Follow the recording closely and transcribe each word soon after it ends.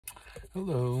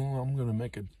Hello, I'm going to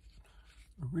make a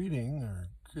reading or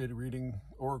create a reading,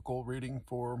 oracle reading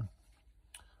for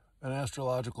an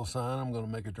astrological sign. I'm going to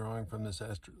make a drawing from this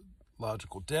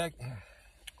astrological deck.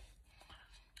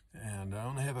 And I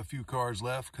only have a few cards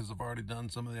left because I've already done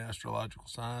some of the astrological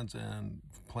signs and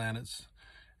planets.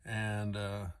 And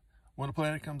when a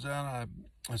planet comes out, I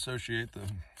associate the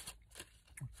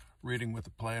reading with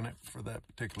the planet for that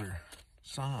particular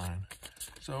sign.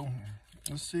 So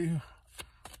let's see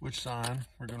which sign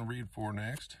we're going to read for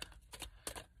next,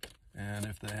 and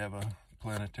if they have a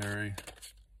planetary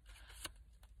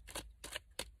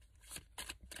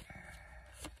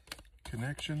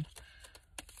connection.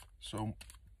 So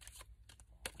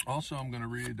also I'm going to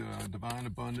read Divine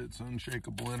Abundance,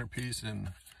 Unshakable Inner Peace, and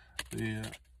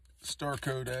the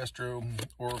Starcode Astro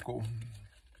Oracle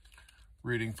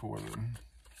reading for the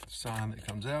sign that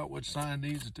comes out. Which sign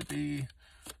needs it to be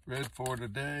read for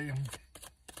today?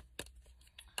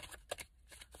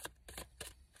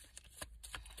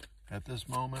 At this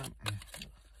moment,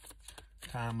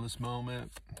 timeless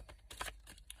moment,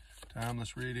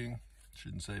 timeless reading.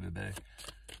 Shouldn't say today.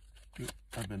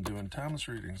 I've been doing timeless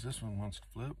readings. This one wants to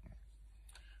flip.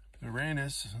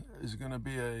 Uranus is going to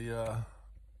be a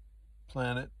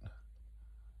planet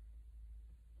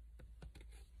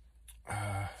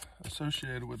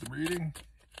associated with the reading.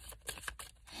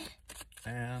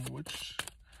 And which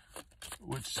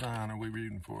sign are we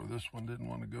reading for? This one didn't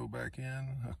want to go back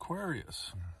in.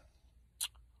 Aquarius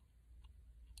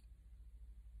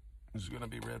is going to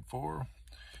be read for.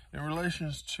 In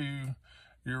relations to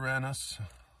Uranus,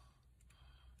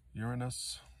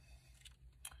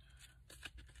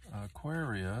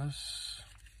 Aquarius.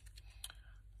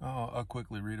 I'll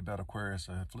quickly read about Aquarius.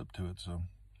 I flipped to it. So,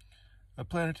 a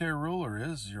planetary ruler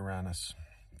is Uranus.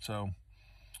 So,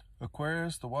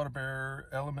 Aquarius, the water bearer,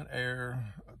 element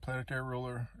air, planetary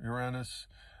ruler, Uranus.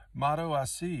 Motto I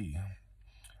see.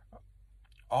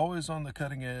 Always on the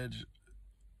cutting edge.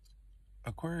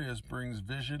 Aquarius brings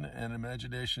vision and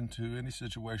imagination to any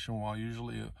situation. While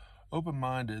usually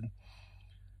open-minded,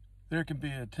 there can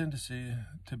be a tendency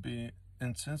to be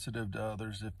insensitive to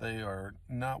others if they are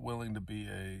not willing to be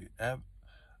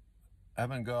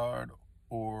avant-garde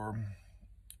or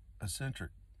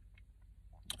eccentric.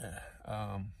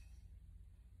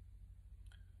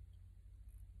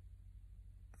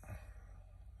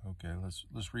 Okay,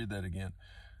 let's read that again.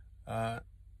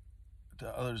 To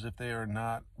others if they are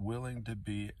not willing to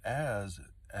be as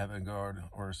avant-garde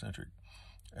or eccentric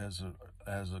as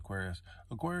Aquarius.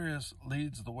 Aquarius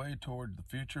leads the way toward the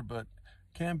future, but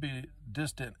can be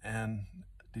distant and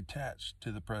detached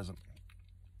to the present.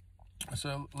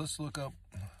 So let's look up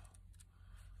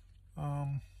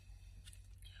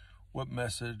what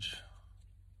message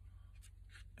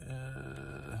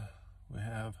we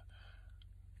have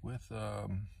with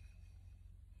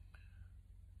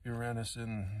Uranus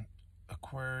in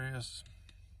Aquarius.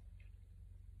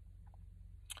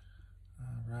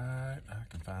 All right, I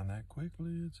can find that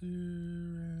quickly. It's here.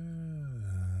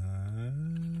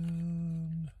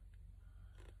 And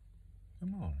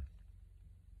come on.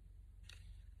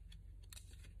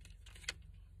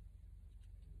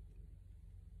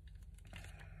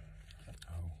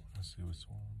 Oh, I see which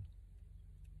one.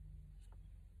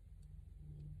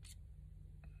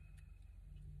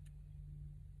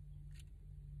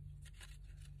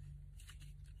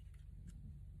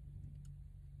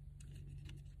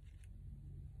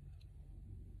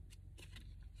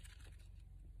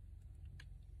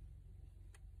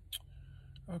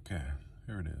 Okay,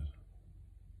 here it is.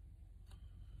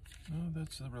 Oh,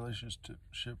 that's the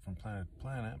relationship from planet to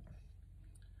planet.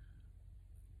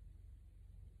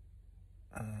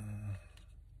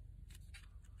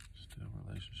 Still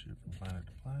relationship from planet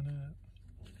to planet.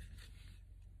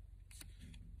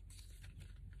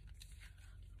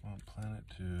 Want planet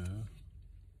to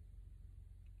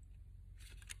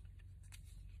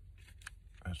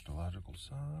astrological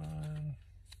sign.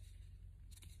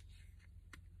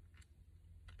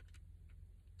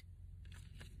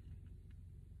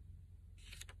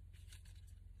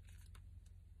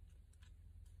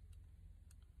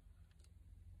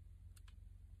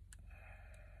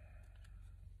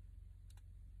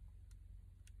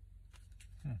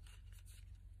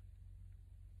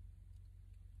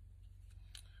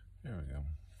 Here we go.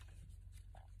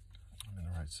 I'm in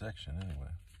the right section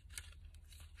anyway.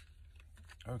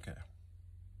 Okay.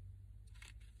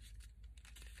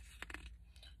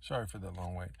 Sorry for that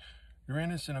long wait.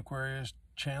 Uranus in Aquarius,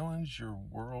 challenge your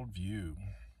worldview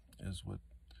is what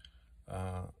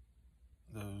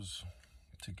those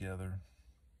together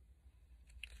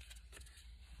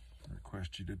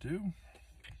request you to do.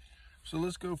 So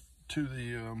let's go to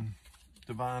the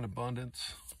Divine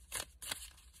Abundance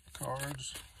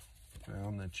cards.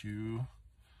 Found that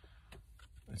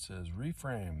it says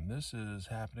reframe. This is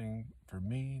happening for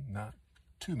me, not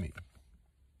to me.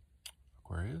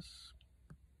 Aquarius.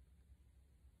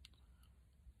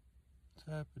 It's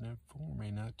happening for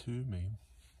me, not to me.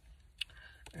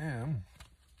 And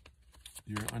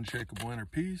your unshakable inner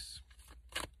peace.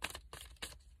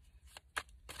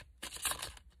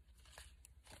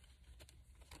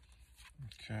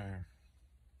 Okay.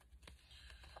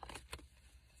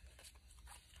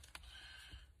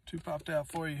 Two popped out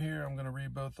for you here. I'm going to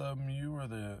read both of them. You are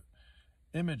the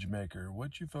image maker.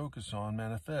 What you focus on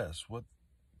manifests. What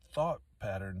thought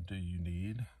pattern do you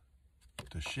need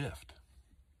to shift?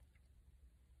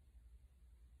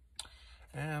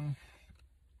 And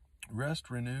rest,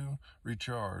 renew,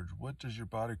 recharge. What does your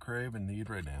body crave and need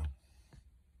right now?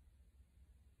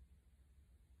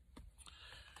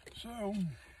 So,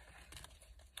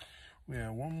 we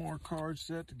have one more card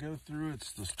set to go through.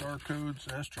 It's the Starcodes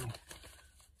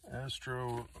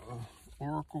Astro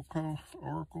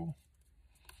Oracle.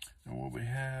 And what we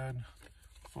had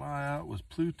fly out was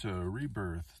Pluto,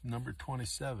 Rebirth, number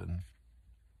 27.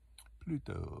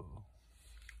 Pluto.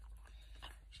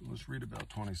 So let's read about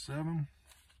 27.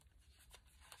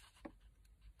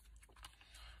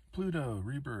 Pluto,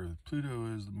 Rebirth. Pluto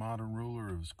is the modern ruler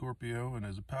of Scorpio and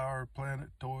is a power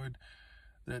planetoid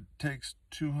that takes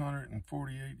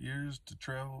 248 years to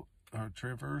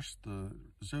traverse the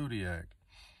zodiac.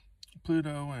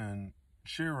 Pluto and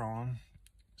Charon,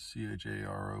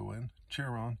 Charon,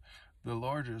 Charon, the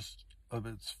largest of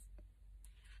its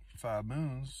 5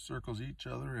 moons, circles each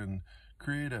other and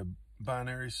create a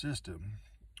binary system.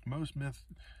 Most myths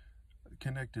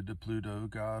connected to Pluto,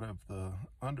 god of the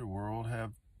underworld,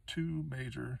 have 2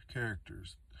 major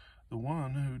characters. The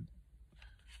one who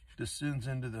descends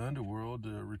into the underworld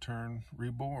to return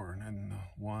reborn, and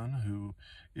one who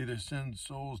either sends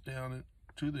souls down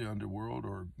to the underworld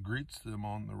or greets them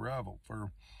on the arrival.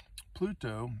 For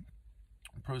Pluto,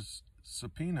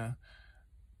 Proserpina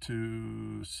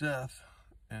to Seth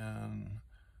and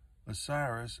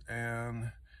Osiris,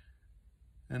 and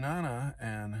Inanna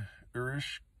and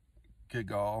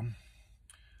Ereshkigal.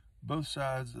 Both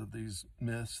sides of these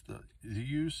myths, the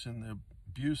use and the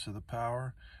abuse of the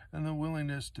power, and the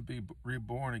willingness to be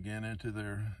reborn again into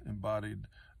their embodied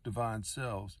divine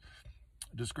selves,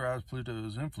 describes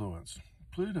Pluto's influence.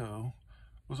 Pluto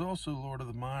was also lord of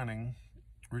the mining,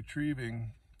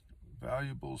 retrieving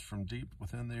valuables from deep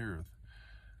within the earth.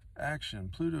 Action.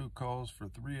 Pluto calls for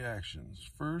 3 actions.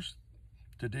 First,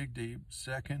 to dig deep.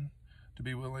 Second, to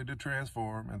be willing to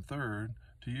transform. And third,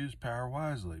 to use power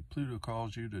wisely. Pluto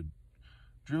calls you to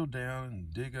drill down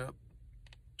and dig up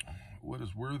what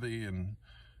is worthy and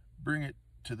bring it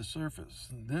to the surface.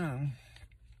 And then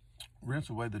rinse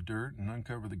away the dirt and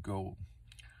uncover the gold.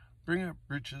 Bring up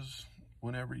riches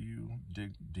whenever you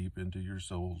dig deep into your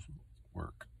soul's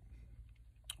work.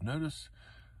 Notice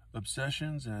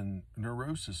obsessions and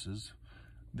neuroses.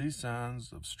 These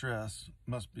signs of stress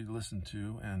must be listened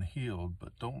to and healed,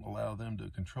 but don't allow them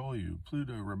to control you.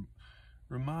 Pluto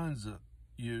reminds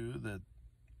you that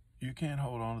you can't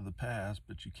hold on to the past,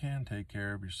 but you can take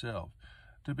care of yourself.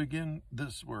 To begin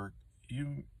this work,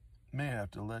 you may have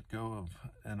to let go of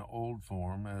an old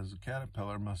form, as a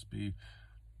caterpillar must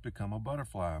become a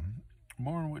butterfly.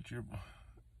 More in what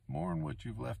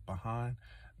you've left behind,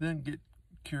 then get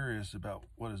curious about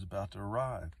what is about to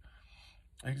arrive.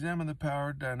 Examine the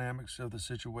power dynamics of the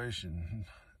situation.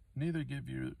 Neither give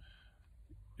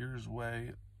yours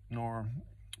away nor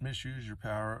misuse your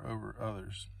power over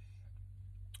others.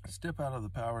 Step out of the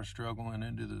power struggle and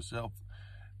into the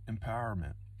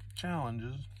self-empowerment.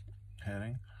 Challenges.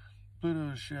 Heading.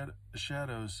 Pluto's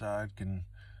shadow side can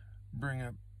bring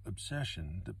up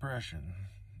obsession, depression,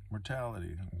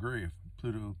 mortality, and grief.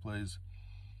 Pluto plays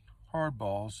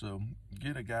hardball, so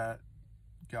get a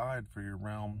guide for your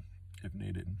realm if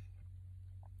needed.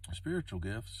 Spiritual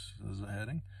gifts is a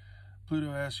heading.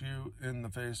 Pluto asks you in the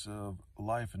face of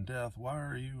life and death, why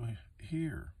are you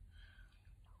here?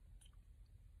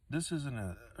 This isn't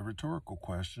a rhetorical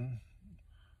question.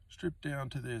 Strip down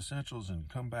to the essentials and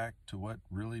come back to what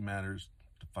really matters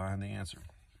to find the answer.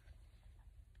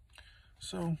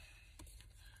 So,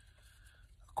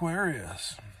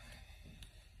 Aquarius,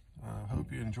 I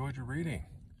hope you enjoyed your reading.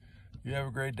 You have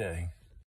a great day.